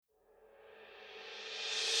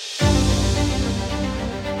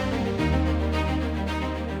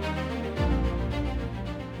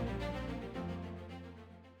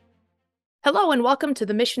Hello and welcome to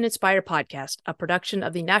the Mission Inspire podcast, a production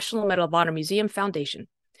of the National Medal of Honor Museum Foundation.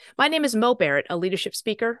 My name is Mo Barrett, a leadership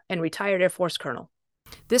speaker and retired Air Force colonel.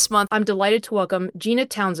 This month, I'm delighted to welcome Gina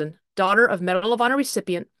Townsend, daughter of Medal of Honor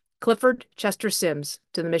recipient Clifford Chester Sims,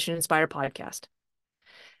 to the Mission Inspire podcast.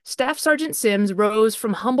 Staff Sergeant Sims rose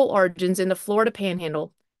from humble origins in the Florida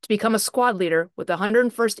Panhandle to become a squad leader with the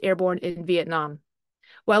 101st Airborne in Vietnam.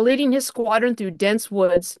 While leading his squadron through dense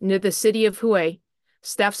woods near the city of Hue,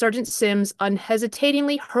 Staff Sergeant Sims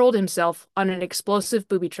unhesitatingly hurled himself on an explosive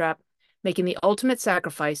booby trap, making the ultimate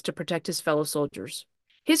sacrifice to protect his fellow soldiers.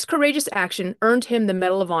 His courageous action earned him the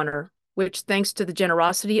Medal of Honor, which, thanks to the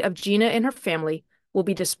generosity of Gina and her family, will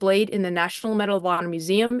be displayed in the National Medal of Honor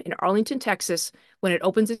Museum in Arlington, Texas, when it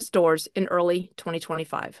opens its doors in early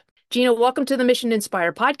 2025. Gina, welcome to the Mission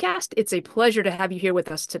Inspire podcast. It's a pleasure to have you here with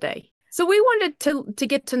us today. So we wanted to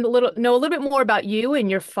get to know a little bit more about you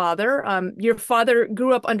and your father. Your father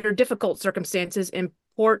grew up under difficult circumstances in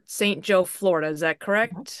Port St. Joe, Florida. Is that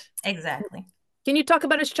correct? Exactly. Can you talk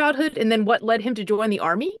about his childhood and then what led him to join the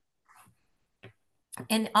Army?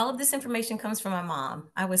 And all of this information comes from my mom.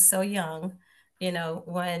 I was so young,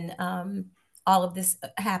 when all of this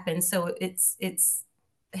happened. So it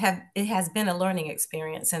has been a learning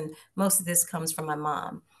experience, and most of this comes from my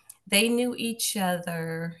mom. They knew each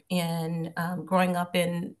other in growing up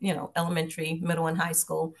in elementary, middle, and high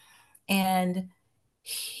school, and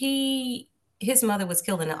his mother was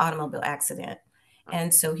killed in an automobile accident,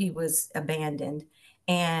 and so he was abandoned,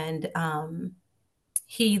 and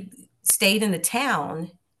he stayed in the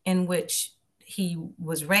town in which he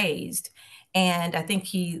was raised. And I think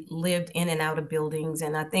he lived in and out of buildings.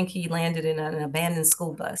 And I think he landed in an abandoned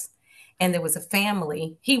school bus. And there was a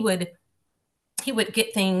family. He would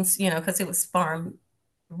get things, because it was farm,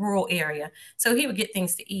 rural area. So he would get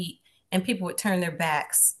things to eat, and people would turn their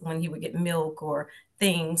backs when he would get milk or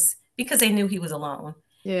things because they knew he was alone.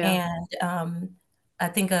 Yeah, And I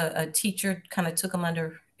think a teacher kind of took him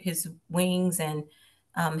under his wings and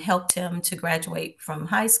helped him to graduate from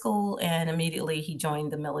high school. And immediately he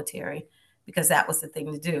joined the military because that was the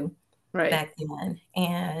thing to do right. back then.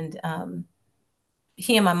 And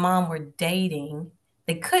he and my mom were dating.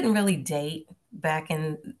 They couldn't really date back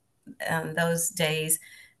in those days.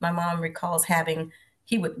 My mom recalls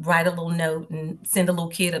he would write a little note and send a little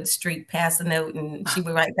kid up the street, pass a note, and she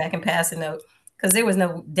would write back and pass a note because there was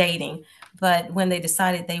no dating. But when they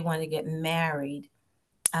decided they wanted to get married,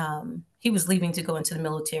 he was leaving to go into the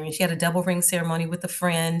military, and she had a double ring ceremony with a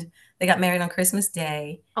friend. They got married on Christmas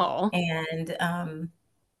Day, Oh, and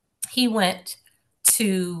he went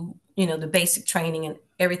to the basic training and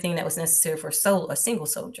everything that was necessary for a single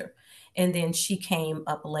soldier. And then she came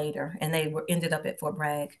up later, and they ended up at Fort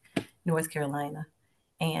Bragg, North Carolina.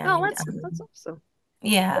 oh, And that's awesome.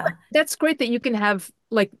 Well, yeah, that's great that you can have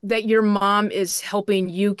like that. Your mom is helping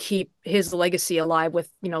you keep his legacy alive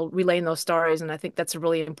with relaying those stories, and I think that's a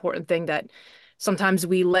really important thing that sometimes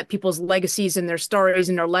we let people's legacies and their stories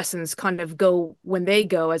and their lessons kind of go when they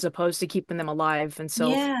go, as opposed to keeping them alive. And so,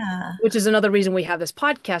 yeah. which is another reason we have this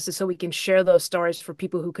podcast, is so we can share those stories for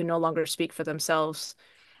people who can no longer speak for themselves.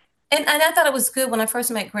 And I thought it was good when I first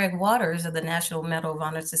met Greg Waters of the National Medal of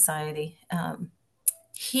Honor Society.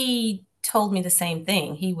 He told me the same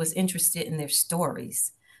thing. He was interested in their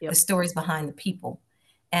stories, the Yep. stories behind the people.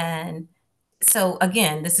 And so,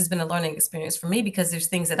 again, this has been a learning experience for me because there's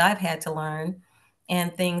things that I've had to learn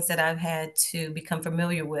and things that I've had to become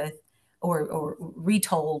familiar with or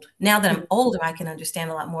retold. Now that I'm Mhm. older, I can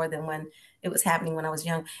understand a lot more than when it was happening when I was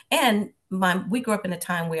young. And we grew up in a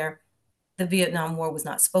time where the Vietnam War was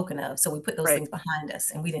not spoken of. So we put those Right. things behind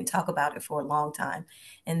us and we didn't talk about it for a long time.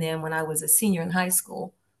 And then when I was a senior in high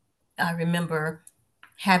school, I remember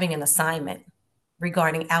having an assignment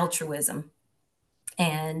regarding altruism.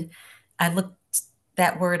 And I looked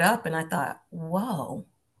that word up and I thought, whoa,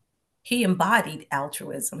 he embodied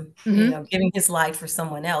altruism, Hmm. giving his life for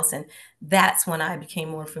someone else. And that's when I became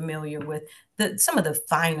more familiar with some of the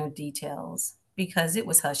finer details because it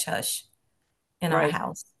was hush hush in our Right.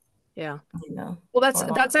 house, Yeah. you know, Well, for a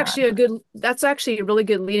long that's time. actually that's actually a really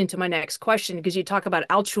good lead into my next question, because you talk about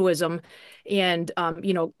altruism and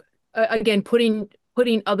again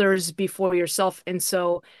putting others before yourself. And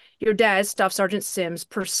so your dad, Staff Sergeant Sims,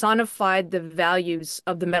 personified the values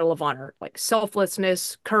of the Medal of Honor, like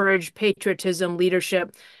selflessness, courage, patriotism,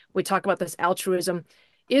 leadership. We talk about this altruism.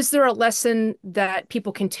 Is there a lesson that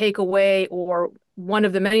people can take away, or one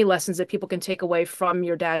of the many lessons that people can take away from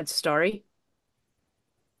your dad's story?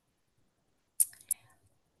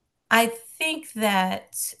 I think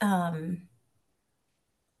that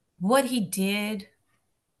what he did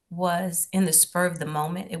was in the spur of the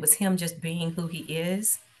moment. It was him just being who he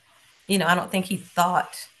is. I don't think he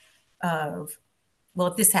thought of, well,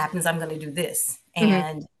 if this happens, I'm going to do this. Hmm.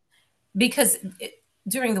 And because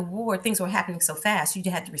during the war, things were happening so fast,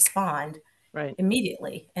 you had to respond Right.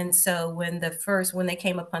 immediately. And so when they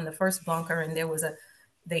came upon the first bunker and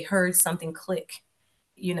they heard something click,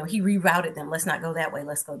 he rerouted them. Let's not go that way.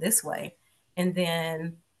 Let's go this way. And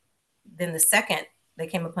then they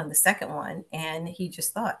came upon the second one, and he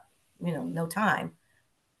just thought, no time.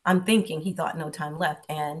 I'm thinking he thought no time left.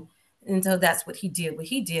 And so that's what he did. What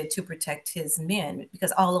he did to protect his men,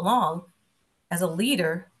 because all along, as a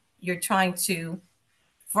leader, you're trying to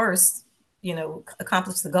first,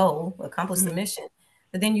 accomplish the goal, accomplish the Hmm. mission,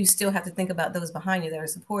 but then you still have to think about those behind you that are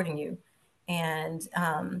supporting you. And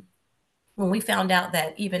when we found out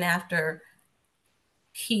that even after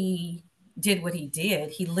he did what he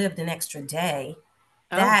did, he lived an extra day.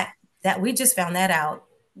 Oh, That we just found that out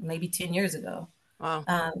maybe 10 years ago, wow.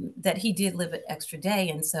 that he did live an extra day.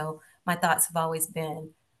 And so my thoughts have always been,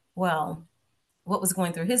 well, what was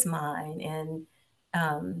going through his mind, and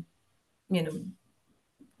um, you know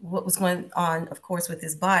what was going on, of course, with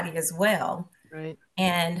his body as well. Right.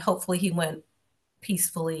 And hopefully he went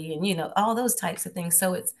peacefully, and all those types of things.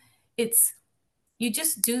 So it's you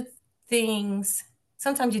just do things.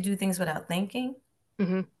 Sometimes you do things without thinking,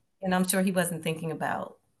 Hmm. and I'm sure he wasn't thinking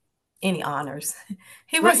about any honors.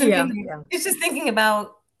 He Right. wasn't Yeah. thinking. Yeah. He's just thinking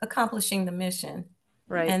about accomplishing the mission.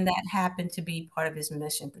 Right. And that happened to be part of his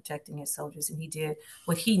mission, protecting his soldiers, and he did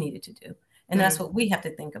what he needed to do. And that's Hmm. what we have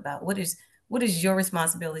to think about. What is your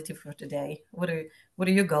responsibility for today? What are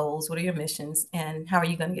your goals? What are your missions? And how are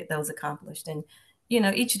you going to get those accomplished? And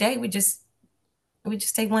each day we just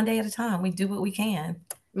take one day at a time. We do what we can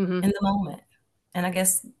Hmm. in the moment. And I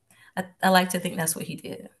guess I like to think that's what he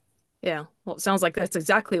did. Yeah. Well, it sounds like that's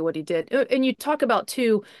exactly what he did. And you talk about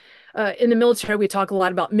too, in the military, we talk a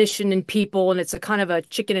lot about mission and people, and it's a kind of a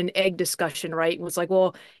chicken and egg discussion, right? It's like,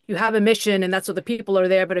 well, you have a mission, and that's what the people are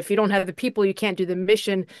there. But if you don't have the people, you can't do the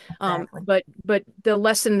mission. Exactly. But the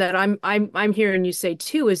lesson that I'm hearing you say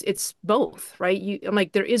too is it's both, right? I'm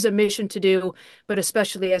like, there is a mission to do, but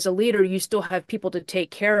especially as a leader, you still have people to take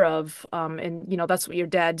care of. And that's what your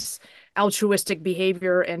dad's altruistic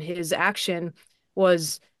behavior and his action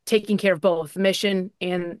was, taking care of both the mission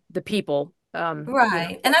and the people.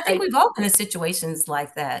 Right. And I think I we've all been in situations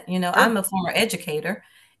like that. sure. I'm a former educator,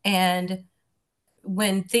 and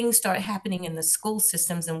when things start happening in the school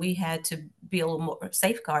systems and we had to be a little more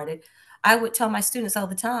safeguarded, I would tell my students all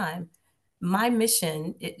the time, my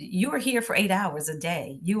mission, you are here for 8 hours a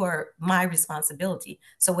day. You are my responsibility.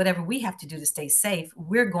 So whatever we have to do to stay safe,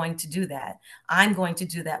 we're going to do that. I'm going to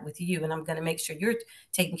do that with you, and I'm going to make sure you're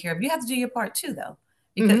taken care of. You have to do your part too, though,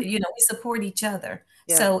 because Hmm. we support each other.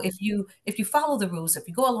 Yeah. So if you follow the rules, if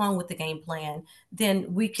you go along with the game plan,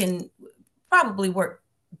 then we can probably work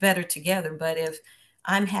better together. But if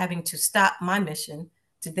I'm having to stop my mission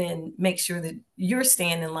to then make sure that you're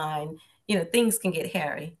staying in line, things can get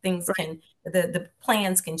hairy. Right. The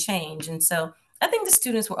plans can change. And so I think the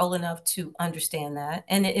students were old enough to understand that.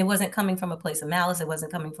 And it wasn't coming from a place of malice. It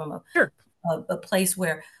wasn't coming from Sure. a place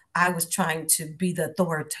where I was trying to be the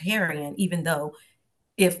authoritarian, even though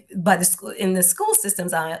if by the school in the school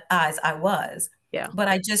system's eyes I was. Yeah. But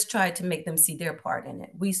I just tried to make them see their part in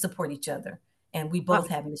it. We support each other, and we Wow. both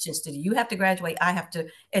have missions to do. You have to graduate, I have to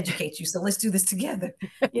educate you, so let's do this together.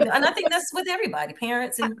 And I think that's with everybody,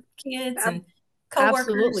 parents and kids Ab- and coworkers.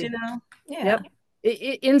 Absolutely. Yeah. Yep.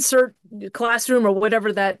 Insert classroom or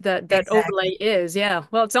whatever that overlay Exactly. is. Yeah.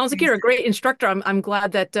 Well, it sounds like you're a Exactly. great instructor. I'm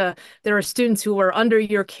glad that there are students who are under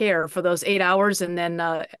your care for those 8 hours, and then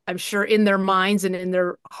I'm sure in their minds and in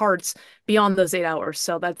their hearts beyond those 8 hours.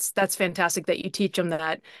 So that's fantastic that you teach them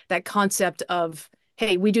that concept of,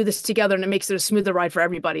 hey, we do this together, and it makes it a smoother ride for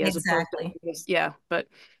everybody, as opposed to Exactly. yeah. But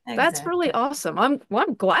that's really Exactly. awesome.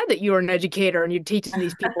 I'm glad that you're an educator and you're teaching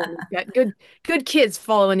these people. And you've got good kids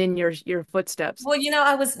following in your footsteps. Well,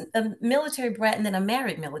 I was a military brat, and then I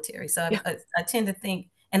married military, so Yeah, I tend to think,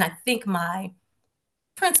 and I think my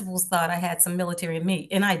principals thought I had some military in me,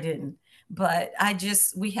 and I didn't. But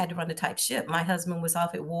we had to run a tight ship. My husband was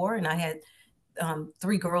off at war, and I had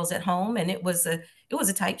three girls at home, and it was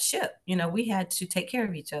a tight ship. We had to take care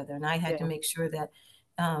of each other, and I had to yeah. make sure that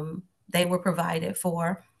they were provided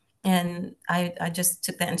for. And I just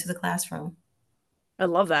took that into the classroom. I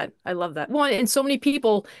love that. I love that. Well, and so many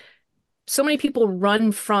people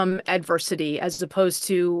run from adversity as opposed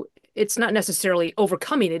to, it's not necessarily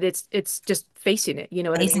overcoming it. It's just facing it. You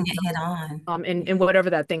know what I Facing mean? it head on. And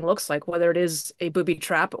whatever that thing looks like, whether it is a booby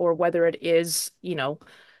trap or whether it is, uh,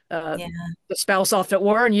 Yeah. the spouse off at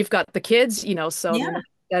war and you've got the kids, so Yeah.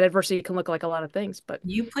 that adversity can look like a lot of things, but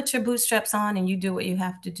You put your bootstraps on and you do what you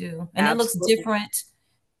have to do. And it looks absolutely. different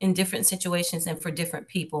in different situations and for different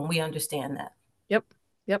people. And we understand that. Yep.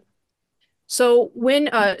 Yep. So when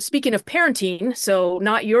speaking of parenting, so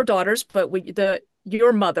not your daughters, but the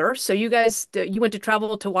your mother. So you guys you went to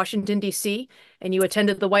travel to Washington D.C. and you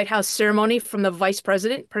attended the White House ceremony from the Vice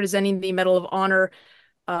President presenting the Medal of Honor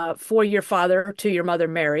for your father to your mother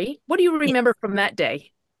Mary. What do you Yeah. remember from that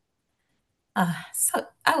day? So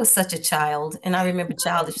I was such a child and I remember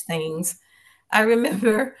childish things. I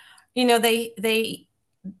remember, you know, they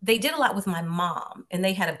did a lot with my mom and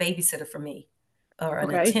they had a babysitter for me or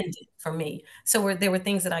an Okay. attendant for me. So there were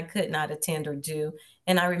things that I could not attend or do.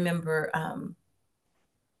 And I remember um,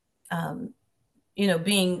 you know,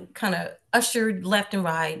 being kind of ushered left and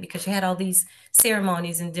right because you had all these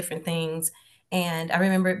ceremonies and different things. And I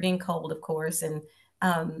remember it being cold, of course. And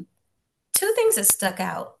um, two things that stuck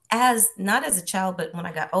out as not as a child, but when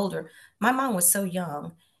I got older, my mom was so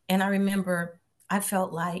young. And I remember I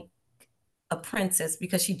felt like a princess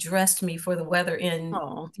because she dressed me for the weather in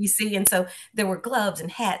Oh, DC. And so there were gloves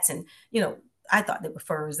and hats and, you know, I thought they were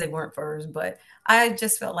furs. They weren't furs, but I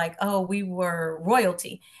just felt like, oh, we were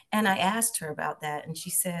royalty. And I asked her about that. And she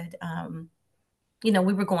said, you know,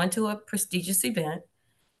 we were going to a prestigious event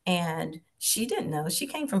and she didn't know. She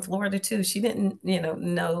came from Florida too. She didn't, you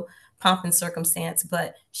know pomp and circumstance,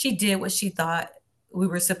 but she did what she thought we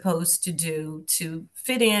were supposed to do to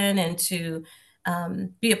fit in and to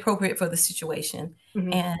be appropriate for the situation.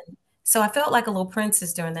 hmm. And so I felt like a little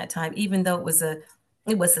princess during that time, even though it was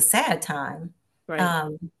a sad time. Right.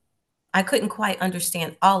 Um, I couldn't quite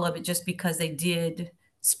understand all of it just because they did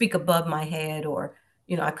speak above my head or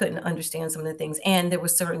I couldn't understand some of the things and there were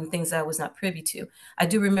certain things that I was not privy to. I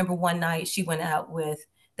do remember one night she went out with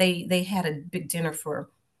they had a big dinner for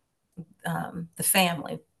the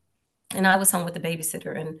family and I was home with the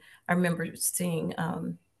babysitter and I remember seeing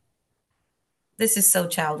this is so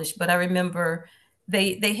childish, but I remember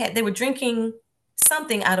they were drinking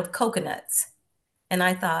something out of coconuts and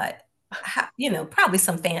I thought, probably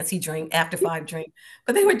some fancy drink, after five drink,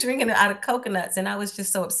 but they were drinking it out of coconuts. And I was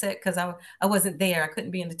just so upset because I wasn't there. I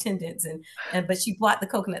couldn't be in attendance. But she brought the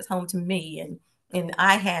coconuts home to me and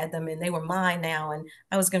I had them and they were mine now. And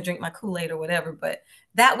I was going to drink my Kool-Aid or whatever. But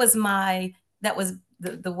that was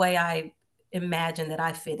the way I imagined that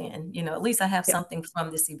I fit in. At least I have Yeah. something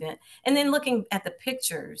from this event. And then looking at the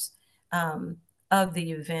pictures um, of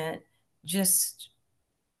the event, just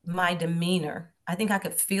my demeanor. I think I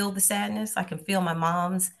could feel the sadness. I can feel my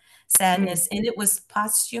mom's Mm. sadness, and it was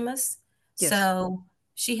posthumous. Yes. So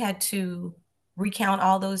she had to recount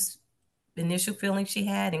all those initial feelings she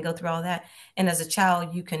had and go through all that. And as a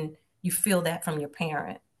child, you feel that from your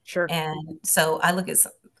parent. Sure. And so I look at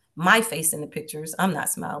my face in the pictures. I'm not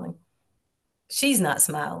smiling. She's not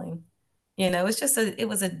smiling. It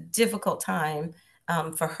was a difficult time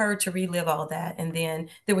for her to relive all that. And then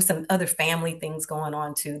there was some other family things going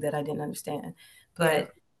on too that I didn't understand. Yeah.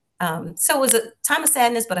 But so it was a time of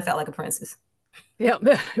sadness, but I felt like a princess. Yeah.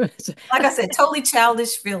 Like I said, totally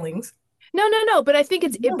childish feelings. No, no, no. But I think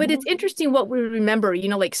but it's interesting what we remember,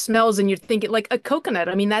 like smells, and you're thinking like a coconut.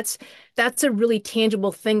 I mean, that's a really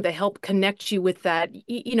tangible thing to help connect you with that,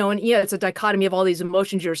 and yeah, it's a dichotomy of all these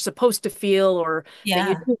emotions you're supposed to feel or that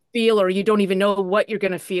you Yeah, do feel or you don't even know what you're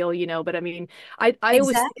going to feel. But I mean, I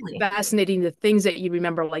always think it's exactly. fascinating the things that you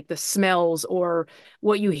remember, like the smells or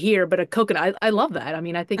what you hear, but a coconut, I love that. I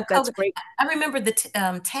mean, I A think that's COVID great. I remember the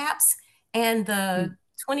taps and Mm. the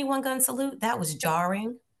 21 gun salute. That was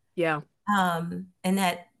jarring. Yeah. And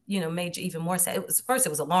that, made you even more sad. It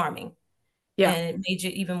was alarming Yeah. and it made you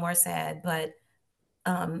even more sad. But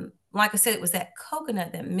like I said, it was that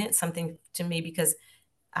coconut that meant something to me because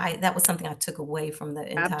I that was something I took away from the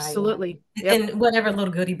entire Absolutely. Yep. and whatever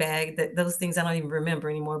little goodie bag that those things I don't even remember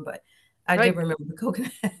anymore, but I did Right. remember the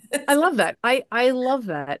coconut. I love that. I love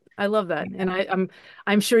that. I love that. And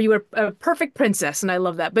I'm sure you were a perfect princess and I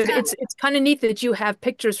love that. But it's kind of neat that you have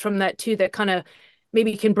pictures from that too that kind of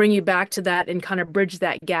maybe can bring you back to that and kind of bridge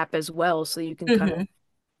that gap as well so you can kind of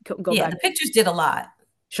Mhm. go Yeah, back. the pictures did a lot,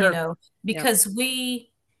 you Sure. know, Yeah. because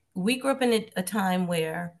we grew up in a time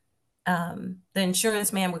where the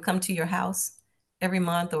insurance man would come to your house every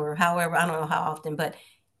month or however, I don't know how often, but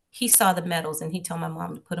he saw the medals and he told my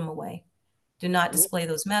mom to put them away. Do not Ooh. display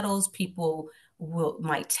those medals. People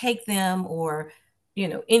might take them or,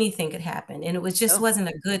 anything could happen. And it was just Oh. wasn't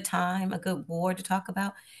a good time, a good war to talk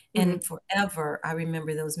about. Hmm. And forever, I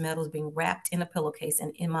remember those medals being wrapped in a pillowcase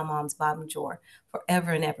and in my mom's bottom drawer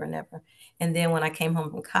forever and ever and ever. And then when I came home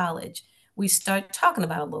from college, we started talking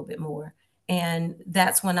about it a little bit more. And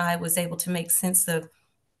that's when I was able to make sense of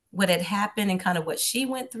what had happened and kind of what she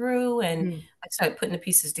went through. And Mm. I started putting the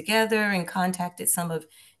pieces together and contacted some of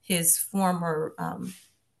his former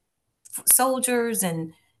soldiers,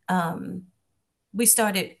 and um, we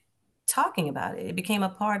started talking about it. It became a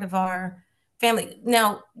part of our family.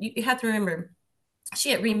 Now, you have to remember, she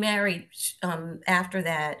had remarried after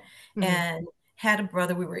that Hmm. and had a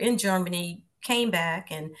brother. We were in Germany, came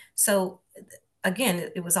back. And so,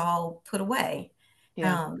 again, it was all put away.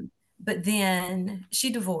 Yeah. Um, but then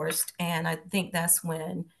she divorced. And I think that's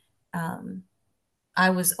when um, I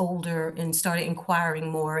was older and started inquiring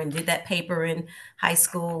more and did that paper in high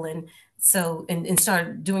school. And so, and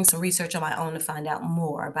started doing some research on my own to find out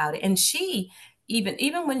more about it. And she,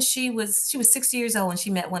 even when she was 60 years old and she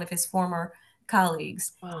met one of his former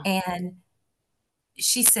colleagues, Wow. and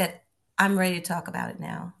she said, I'm ready to talk about it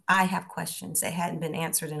now. I have questions that hadn't been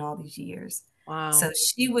answered in all these years. So Wow.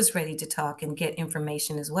 she was ready to talk and get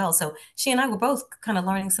information as well. So she and I were both kind of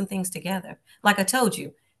learning some things together. Like I told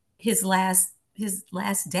you, his last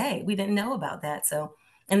day, we didn't know about that. So,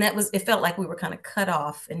 and that was, it felt like we were kind of cut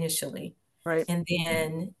off initially. Right. And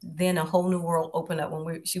then a whole new world opened up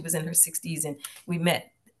when she was in her 60s, and we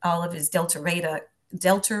met all of his Delta Raider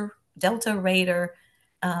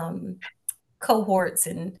um, cohorts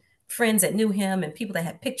and friends that knew him and people that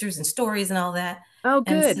had pictures and stories and all that. Oh,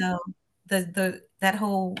 And good. so the that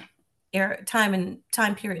whole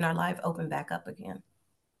time period in our life opened back up again.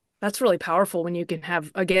 That's really powerful when you can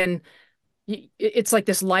have, again, it's like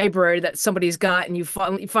this library that somebody's got, and you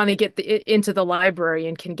finally get into the library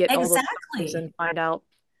and can get all those stories Exactly. and find out.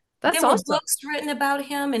 That's There were awesome. books written about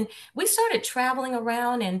him, and we started traveling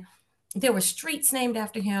around, and there were streets named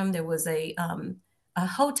after him. There was a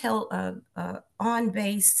hotel, on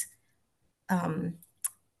base, um,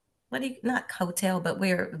 what do you, not hotel, but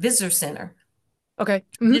where visitor center, Okay.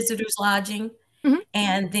 Hmm. visitors lodging. Hmm.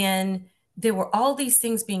 And then there were all these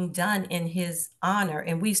things being done in his honor,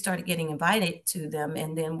 and we started getting invited to them.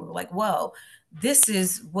 And then we were like, whoa, this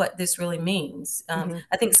is what this really means. Hmm.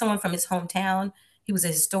 I think someone from his hometown, he was a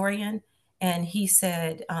historian, and he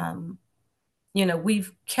said,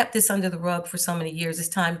 we've kept this under the rug for so many years. It's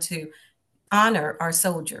time to honor our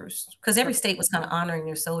soldiers, because every Right. state was kind of honoring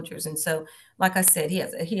their soldiers. And so, like I said, he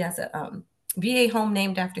has a VA home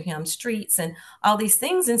named after him, streets, and all these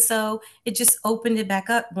things. And so it just opened it back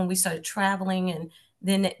up when we started traveling, and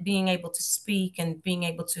then being able to speak and being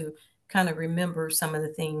able to kind of remember some of the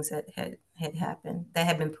things that had happened that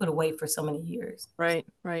had been put away for so many years. Right.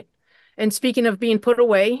 Right. And speaking of being put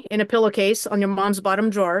away in a pillowcase on your mom's bottom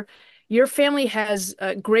drawer, your family has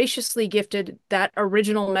graciously gifted that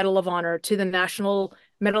original Medal of Honor to the National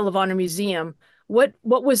Medal of Honor Museum. What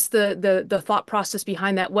was the thought process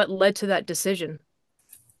behind that? What led to that decision?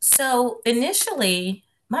 So initially,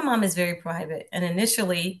 my mom is very private, and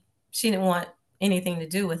initially she didn't want anything to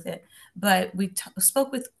do with it. But we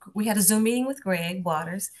had a Zoom meeting with Greg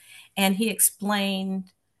Waters, and he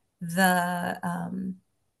explained the um,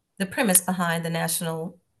 the premise behind the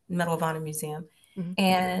National Medal of Honor Museum, Hmm.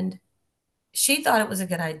 and she thought it was a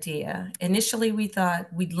good idea. Initially, we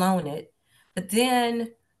thought we'd loan it, but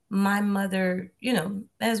then my mother,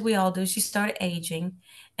 as we all do, she started aging,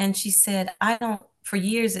 and she said, I don't, for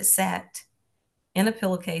years it sat in a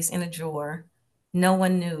pillowcase in a drawer. No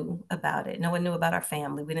one knew about it. No one knew about our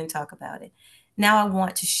family. We didn't talk about it. Now I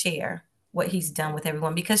want to share what he's done with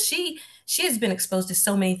everyone, because she has been exposed to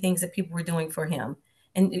so many things that people were doing for him,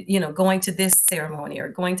 and going to this ceremony or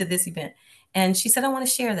going to this event. And she said, I want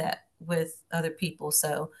to share that with other people.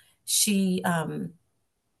 So she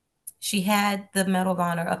she had the Medal of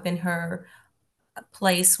Honor up in her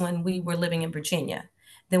place when we were living in Virginia.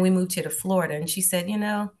 Then we moved here to Florida, and she said,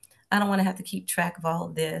 I don't want to have to keep track of all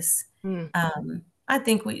of this. Mm. I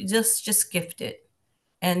think we just gift it.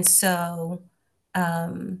 And so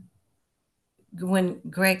um, when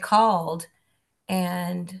Greg called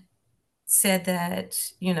and said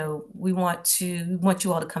that, we want you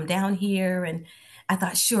all to come down here, and I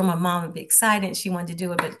thought, sure, my mom would be excited. She wanted to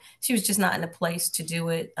do it, but she was just not in a place to do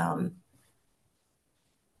it.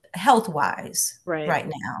 Health wise Right. right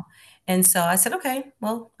now. And so I said, okay,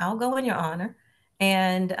 well, I'll go in your honor.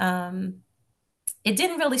 And it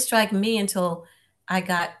didn't really strike me until I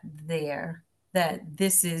got there that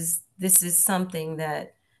this is something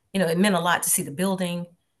that, it meant a lot to see the building.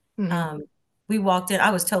 Hmm. Um, we walked in,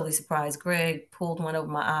 I was totally surprised. Greg pulled one over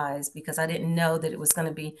my eyes because I didn't know that it was going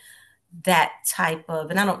to be that type of,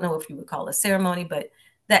 and I don't know if you would call it a ceremony, but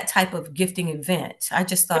that type of gifting event. I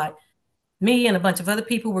just thought me and a bunch of other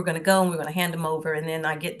people were going to go and we're going to hand them over. And then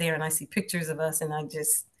I get there and I see pictures of us, and I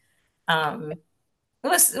just um, it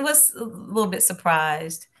was a little bit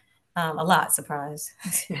surprised, a lot surprised.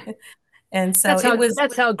 And so it was,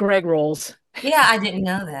 that's how Greg rolls. yeah, I didn't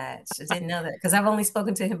know that. I didn't know that because I've only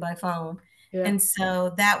spoken to him by phone. Yeah. And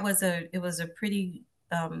so that was it was a pretty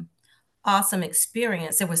awesome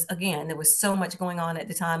experience. There was so much going on at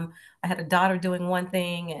the time. I had a daughter doing one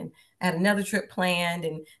thing and I had another trip planned,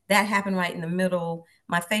 and that happened right in the middle.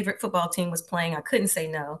 My favorite football team was playing. I couldn't say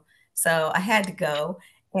no. So I had to go.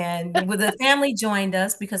 And with the family joined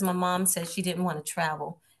us because my mom said she didn't want to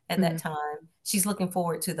travel at that Mhm. time. She's looking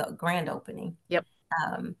forward to the grand opening. Yep.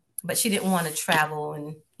 But she didn't want to travel,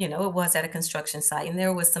 and it was at a construction site and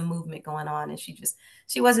there was some movement going on, and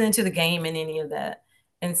she wasn't into the game and any of that.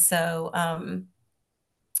 And so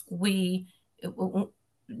we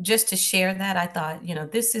just to share that, I thought,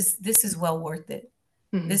 this is well worth it.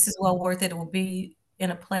 Mhm. This is well worth it. It will be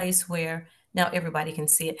in a place where now everybody can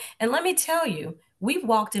see it. And let me tell you, we've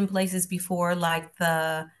walked in places before, like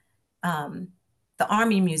um, the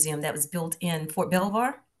Army Museum that was built in Fort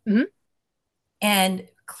Belvoir, Mhm. and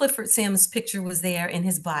Clifford Sims' picture was there in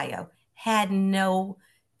his bio. Had no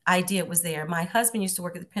idea it was there. My husband used to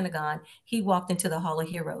work at the Pentagon. He walked into the Hall of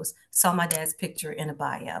Heroes, saw my dad's picture in a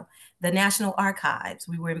bio. The National Archives,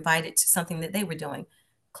 we were invited to something that they were doing,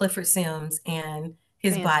 Clifford Sims and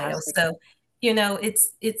his bio. Fantastic. So,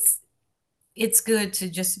 it's good to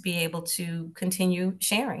just be able to continue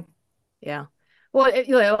sharing. Yeah.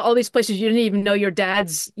 Well, all these places you didn't even know your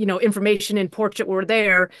dad's, information and portrait were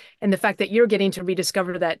there, and the fact that you're getting to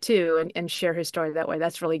rediscover that too and share his story that way,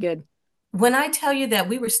 that's really good. When I tell you that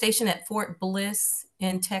we were stationed at Fort Bliss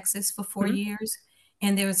in Texas for four Mhm. years,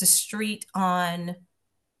 and there was a street on,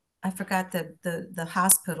 I forgot the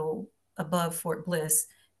hospital above Fort Bliss.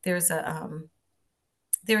 There's a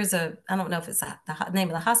I don't know if it's the name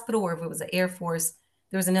of the hospital or if it was the Air Force.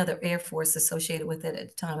 There was another Air Force associated with it at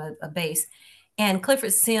the time, a base. And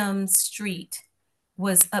Clifford Sims Street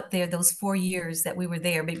was up there those 4 years that we were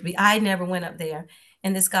there. But I never went up there.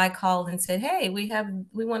 And this guy called and said, "Hey, we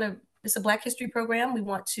want to. It's a Black History program. We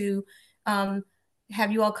want to um,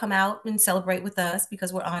 have you all come out and celebrate with us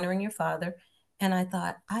because we're honoring your father." And I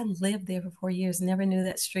thought, I lived there for 4 years, never knew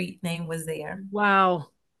that street name was there. Wow.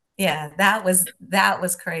 Yeah, that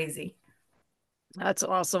was crazy. That's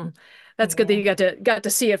awesome. That's good that Yeah, you got to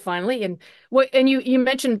see it finally. And you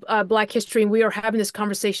mentioned Black History, and we are having this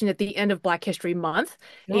conversation at the end of Black History Month.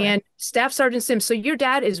 sure. And Staff Sergeant Sims, so your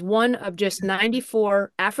dad is one of just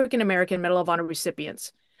 94 African American Medal of Honor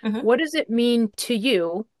recipients. Hmm. What does it mean to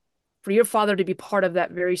you for your father to be part of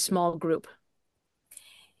that very small group?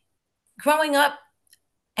 Growing up,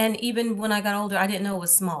 and even when I got older, I didn't know it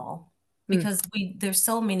was small Mm, because there's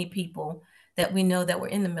so many people that we know that were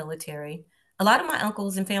in the military. A lot of my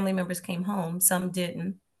uncles and family members came home, some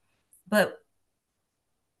didn't. But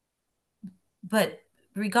but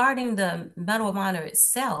regarding the Medal of Honor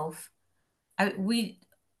itself, I we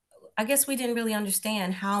I guess we didn't really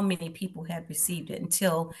understand how many people had received it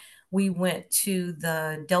until we went to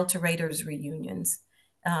the Delta Raiders reunions.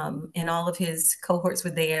 And all of his cohorts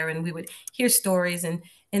were there, and we would hear stories. And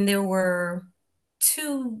there were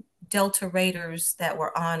two Delta Raiders that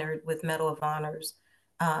were honored with Medal of Honors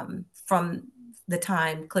from the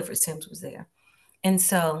time Clifford Sims was there. And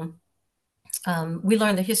so we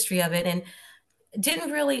learned the history of it and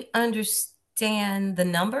didn't really understand the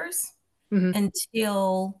numbers hmm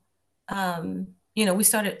until we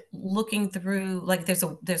started looking through, like, there's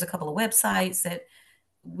a couple of websites that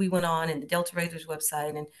we went on, and the Delta Raiders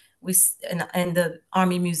website, and and the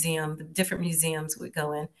Army Museum, the different museums would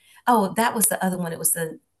go in. Oh, that was the other one. It was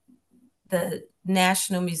the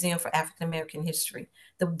National Museum for African American History,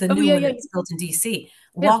 the Oh new yeah, one yeah, that's built in DC.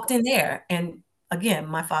 yeah. Walked in there, and again,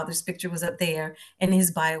 my father's picture was up there, and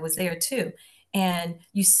his bio was there too. And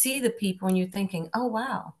you see the people, and you're thinking, "Oh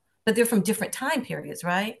wow," but they're from different time periods,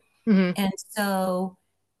 right? hmm And so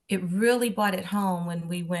it really brought it home when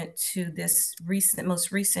we went to this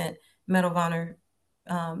most recent Medal of Honor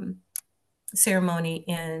um, ceremony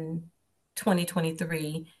in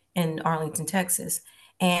 2023 in Arlington, Texas.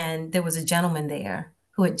 And there was a gentleman there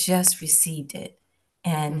who had just received it.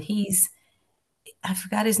 And I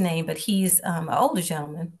forgot his name, but he's an older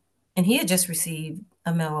gentleman. And he had just received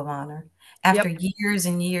a Medal of Honor after Yep. years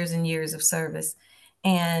and years and years of service.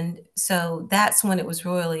 And so that's when it was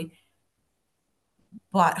really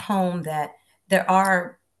brought home that there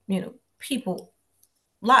are, people,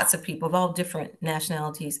 lots of people of all different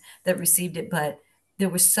nationalities that received it, but there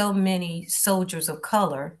were so many soldiers of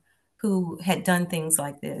color who had done things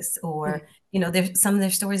like this, or Mhm. some of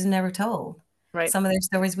their stories are never told. Right. Some of their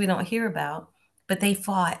stories we don't hear about, but they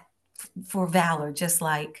fought for valor, just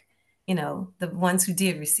like the ones who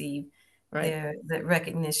did receive Right. the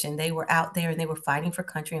recognition. They were out there and they were fighting for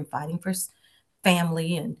country and fighting for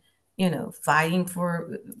family, and fighting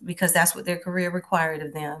because that's what their career required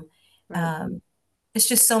of them. Right. It's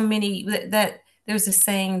just so many that there's a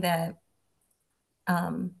saying that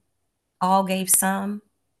um, all gave some,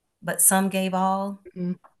 but some gave all.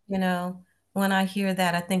 Mhm. You know, when I hear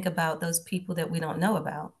that, I think about those people that we don't know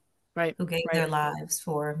about Right. who gave Right. their lives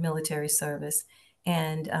for military service.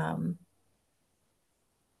 And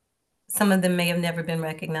some of them may have never been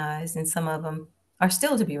recognized, and some of them are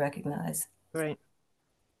still to be recognized. Right.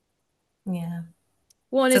 Yeah.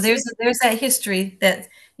 Well, and So it's there's that history that,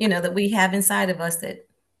 that we have inside of us, that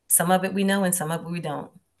some of it we know and some of it we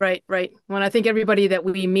don't. right. Right. When I think everybody that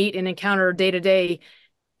we meet and encounter day to day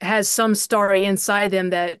has some story inside them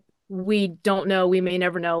that we don't know, we may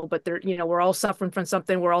never know, but we're all suffering from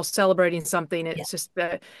something, we're all celebrating something. Yeah. It's just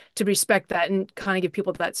to respect that and kind of give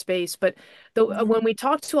people that space. But Yeah. when we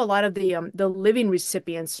talk to a lot of the living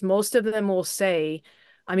recipients, most of them will say,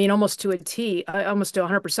 I mean, almost to a T, almost to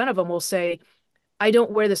 100% of them will say, I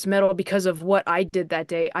don't wear this medal because of what I did that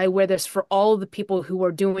day. I wear this for all of the people who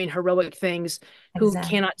are doing heroic things, who Exactly.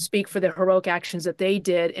 cannot speak for the heroic actions that they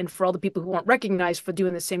did, and for all the people who aren't recognized for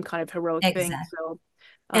doing the same kind of heroic thing. Exactly. So,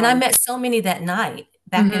 And I um, met so many that night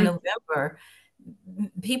back in mhm. November,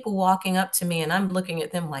 people walking up to me, and I'm looking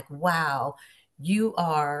at them like, wow, you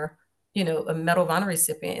are, a Medal of Honor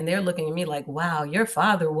recipient. And they're looking at me like, wow, your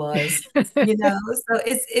father was, so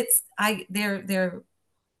they're,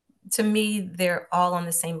 to me, they're all on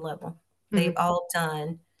the same level. They've Mhm. all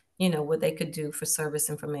done, what they could do for service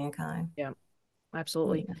and for mankind. Yeah,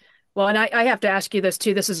 absolutely. Yeah. Well, and I have to ask you this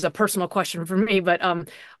too. This is a personal question for me, but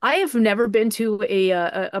I have never been to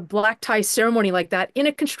a black tie ceremony like that in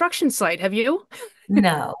a construction site. Have you?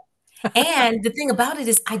 No. And the thing about it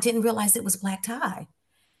is I didn't realize it was black tie.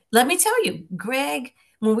 Let me tell you, Greg,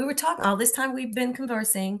 when we were talking all this time we've been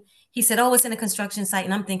conversing, he said, "Oh, it's in a construction site."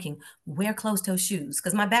 And I'm thinking, wear closed-toe shoes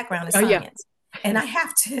because my background is Oh yeah. science. And I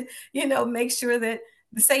have to, make sure that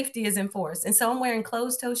the safety is enforced. And so I'm wearing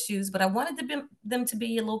closed-toe shoes, but I wanted them to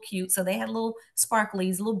be a little cute. So they had little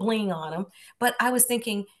sparklies, a little bling on them. But I was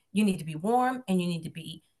thinking, you need to be warm and you need to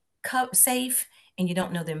be safe, and you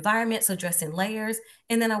don't know the environment. So dress in layers.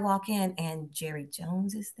 And then I walk in and Jerry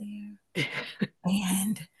Jones is there.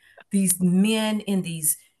 And these men in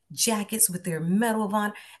these jackets with their Medal of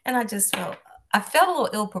Honor. And I felt a little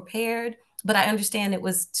ill prepared, but I understand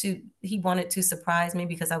he wanted to surprise me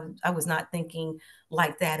because I was not thinking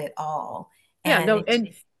like that at all. Yeah, And no,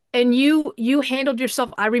 it and you handled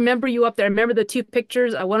yourself. I remember you up there. I remember the two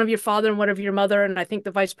pictures, one of your father and one of your mother, and I think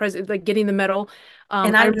the vice president, like getting the medal.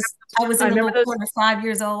 and I remember, I was I in the remember little those. corner, 5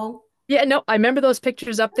 years old. Yeah, no, I remember those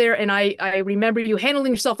pictures up there, and I remember you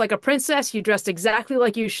handling yourself like a princess. You dressed exactly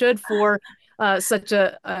like you should for such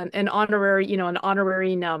an honorary, an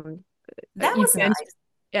honorary That was event. nice.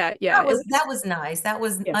 Yeah, yeah, it That was. was nice. That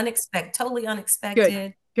was Yeah, unexpected, totally good,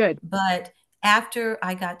 unexpected. good. But after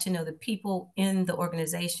I got to know the people in the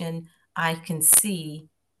organization, I can see,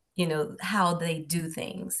 how they do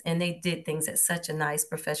things. And they did things at such a nice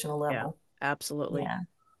professional Yeah, level. absolutely. Yeah.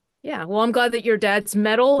 Yeah, well, I'm glad that your dad's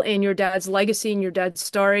medal and your dad's legacy and your dad's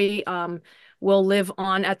story will live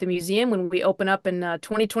on at the museum when we open up in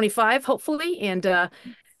 2025, hopefully. And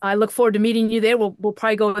I look forward to meeting you there. We'll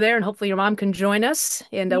probably go there, and hopefully your mom can join us,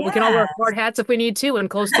 and we can all Yeah. wear hard hats if we need to, and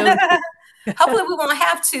closed toes. Hopefully we won't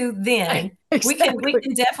have to then. We Exactly.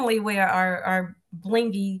 can definitely wear our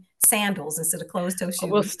blingy sandals instead of closed toe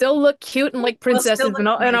We'll shoes. still look cute and like We'll still princesses, look and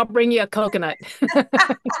cute. I'll bring you a coconut.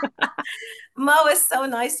 Mo, it's so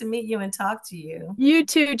nice to meet you and talk to you. You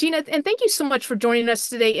too, Gina, and thank you so much for joining us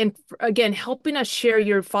today and again helping us share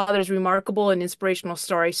your father's remarkable and inspirational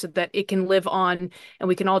story so that it can live on and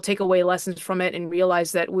we can all take away lessons from it and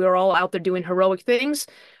realize that we're all out there doing heroic things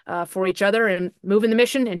for each other and moving the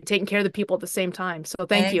mission and taking care of the people at the same time. So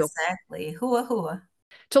thank you. Exactly. Hua hua.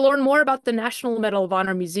 To learn more about the National Medal of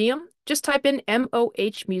Honor Museum, just type in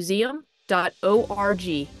mohmuseum.org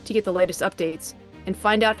to get the latest updates and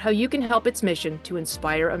find out how you can help its mission to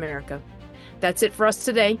inspire America. That's it for us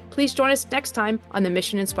today. Please join us next time on the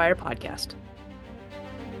Mission Inspire podcast.